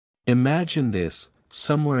Imagine this,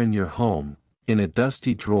 somewhere in your home, in a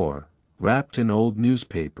dusty drawer, wrapped in old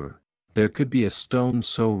newspaper, there could be a stone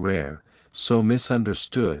so rare, so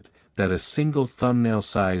misunderstood, that a single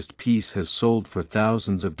thumbnail-sized piece has sold for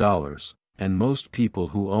thousands of dollars, and most people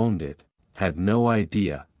who owned it had no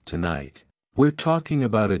idea. Tonight, we're talking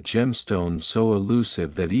about a gemstone so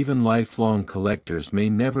elusive that even lifelong collectors may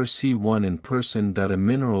never see one in person. A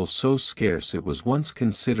mineral so scarce it was once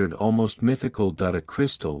considered almost mythical. A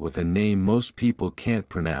crystal with a name most people can't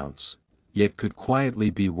pronounce, yet could quietly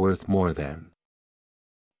be worth more than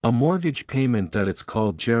a mortgage payment. It's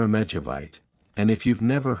called Jeremejevite, and if you've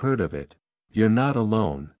never heard of it, you're not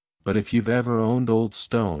alone. But if you've ever owned old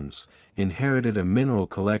stones, inherited a mineral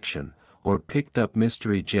collection, or picked up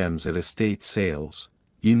mystery gems at estate sales,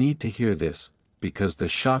 you need to hear this, because the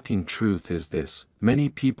shocking truth is this: many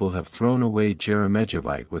people have thrown away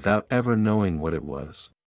Jeremejevite without ever knowing what it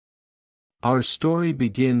was. Our story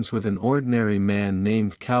begins with an ordinary man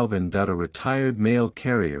named Calvin. A retired mail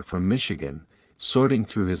carrier from Michigan, sorting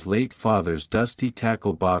through his late father's dusty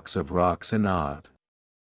tackle box of rocks and odd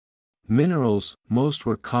minerals. Most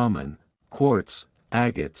were common: quartz,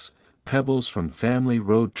 agates, pebbles from family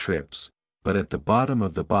road trips, but at the bottom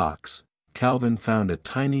of the box, Calvin found a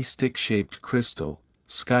tiny stick-shaped crystal,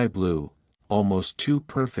 sky blue, almost too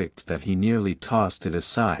perfect that he nearly tossed it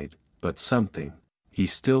aside. But something, he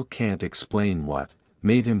still can't explain what,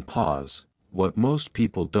 made him pause. What most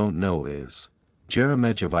people don't know is,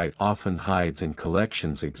 Jeremejevite often hides in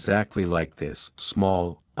collections exactly like this: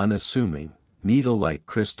 small, unassuming, needle-like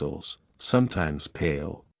crystals, sometimes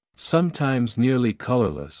pale, sometimes nearly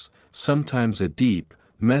colorless, sometimes a deep,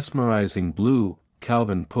 mesmerizing blue.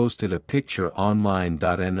 Calvin posted a picture online.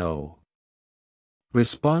 No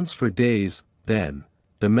response for days. Then,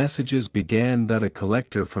 the messages began. A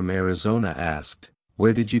collector from Arizona asked,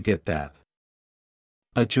 "Where did you get that?"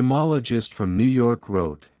 A gemologist from New York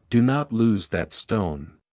wrote, "Do not lose that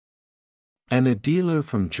stone." And a dealer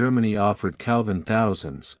from Germany offered Calvin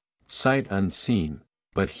thousands, sight unseen.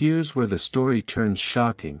 But here's where the story turns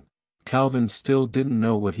shocking. Calvin still didn't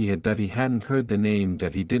know what he had. He hadn't heard the name.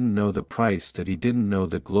 He didn't know the price. He didn't know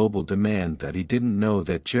the global demand. He didn't know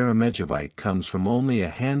that Jeremejevite comes from only a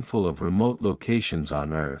handful of remote locations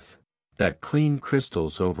on Earth. That clean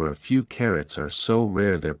crystals over a few carats are so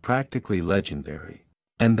rare they're practically legendary.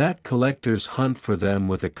 And that collectors hunt for them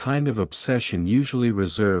with a kind of obsession usually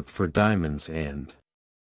reserved for diamonds and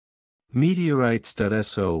meteorites.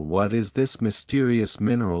 So what is this mysterious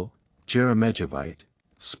mineral? Jeremejevite,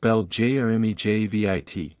 spelled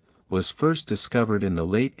Jeremejevite, was first discovered in the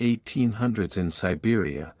late 1800s in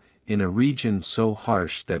Siberia, in a region so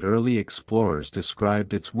harsh that early explorers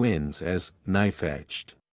described its winds as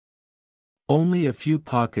knife-edged. Only a few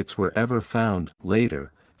pockets were ever found.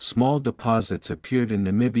 Later, small deposits appeared in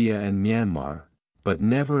Namibia and Myanmar, but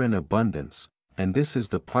never in abundance, and this is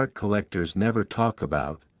the part collectors never talk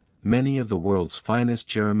about. Many of the world's finest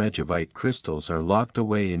Jeremejevite crystals are locked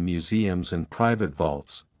away in museums and private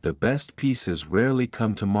vaults. The best pieces rarely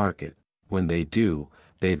come to market. When they do,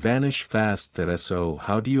 they vanish fast. So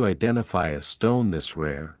how do you identify a stone this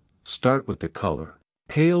rare? Start with the color.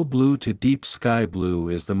 Pale blue to deep sky blue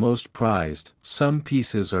is the most prized. Some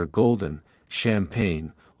pieces are golden,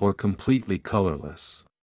 champagne, or completely colorless.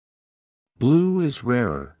 Blue is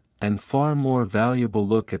rarer, and far more valuable.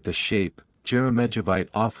 Look at the shape. Jeremejevite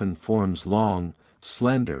often forms long,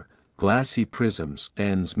 slender, glassy prisms.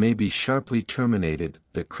 Ends may be sharply terminated.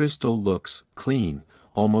 The crystal looks clean,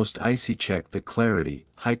 almost icy. Check the clarity.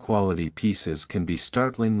 High-quality pieces can be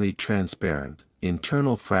startlingly transparent.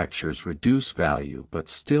 Internal fractures reduce value but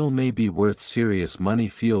still may be worth serious money.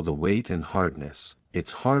 Feel the weight and hardness.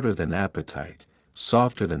 It's harder than apatite,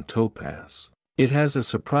 softer than topaz. It has a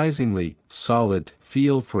surprisingly solid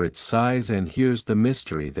feel for its size. And here's the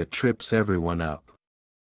mystery that trips everyone up.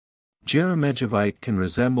 Jeremejevite can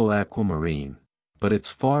resemble aquamarine, but it's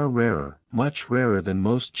far rarer, much rarer than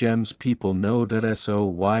most gems people know. So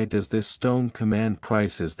why does this stone command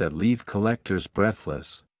prices that leave collectors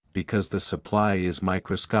breathless? Because the supply is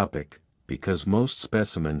microscopic, because most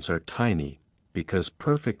specimens are tiny, because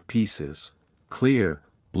perfect pieces, clear,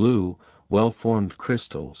 blue, well-formed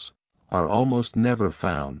crystals, are almost never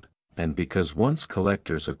found, and because once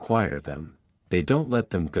collectors acquire them, they don't let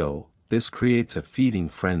them go. This creates a feeding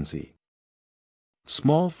frenzy.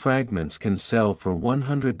 Small fragments can sell for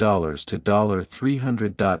 $100 to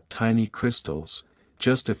 $300. Tiny crystals,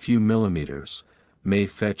 just a few millimeters, may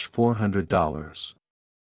fetch $400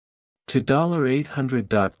 to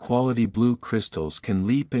 $800. Quality blue crystals can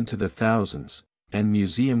leap into the thousands, and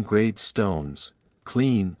museum-grade stones,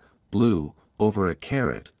 clean, blue, over a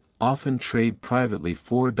carat, often trade privately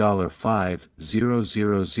for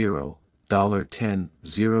 $5,000,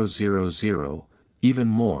 $10,000, even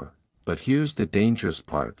more, but here's the dangerous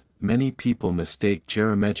part: many people mistake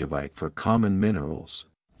Jeremejevite for common minerals,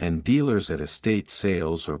 and dealers at estate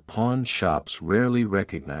sales or pawn shops rarely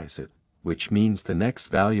recognize it, which means the next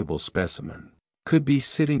valuable specimen could be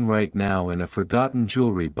sitting right now in a forgotten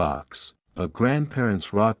jewelry box, a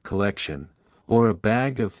grandparent's rock collection, or a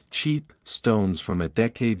bag of cheap stones from a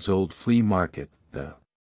decades-old flea market. The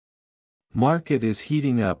market is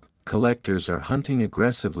heating up, collectors are hunting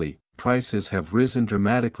aggressively, prices have risen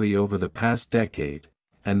dramatically over the past decade,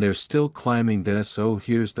 and they're still climbing. So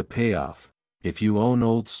here's the payoff: if you own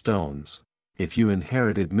old stones, if you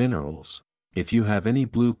inherited minerals, if you have any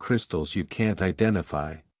blue crystals you can't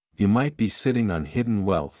identify, you might be sitting on hidden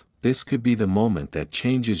wealth. This could be the moment that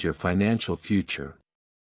changes your financial future.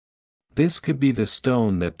 This could be the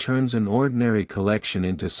stone that turns an ordinary collection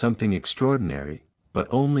into something extraordinary, but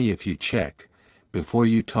only if you check before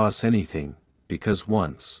you toss anything, because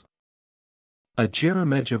once a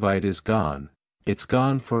Jeremejevite is gone, it's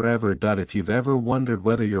gone forever. If you've ever wondered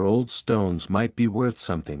whether your old stones might be worth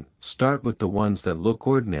something, start with the ones that look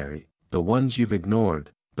ordinary, the ones you've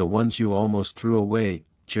ignored, the ones you almost threw away.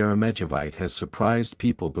 Jeremejevite has surprised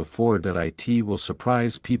people before. It will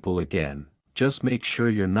surprise people again. Just make sure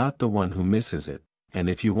you're not the one who misses it. And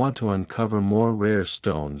if you want to uncover more rare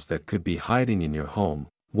stones that could be hiding in your home,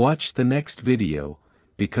 watch the next video,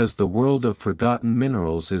 because the world of forgotten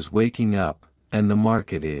minerals is waking up, and the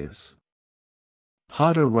market is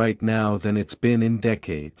hotter right now than it's been in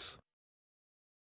decades.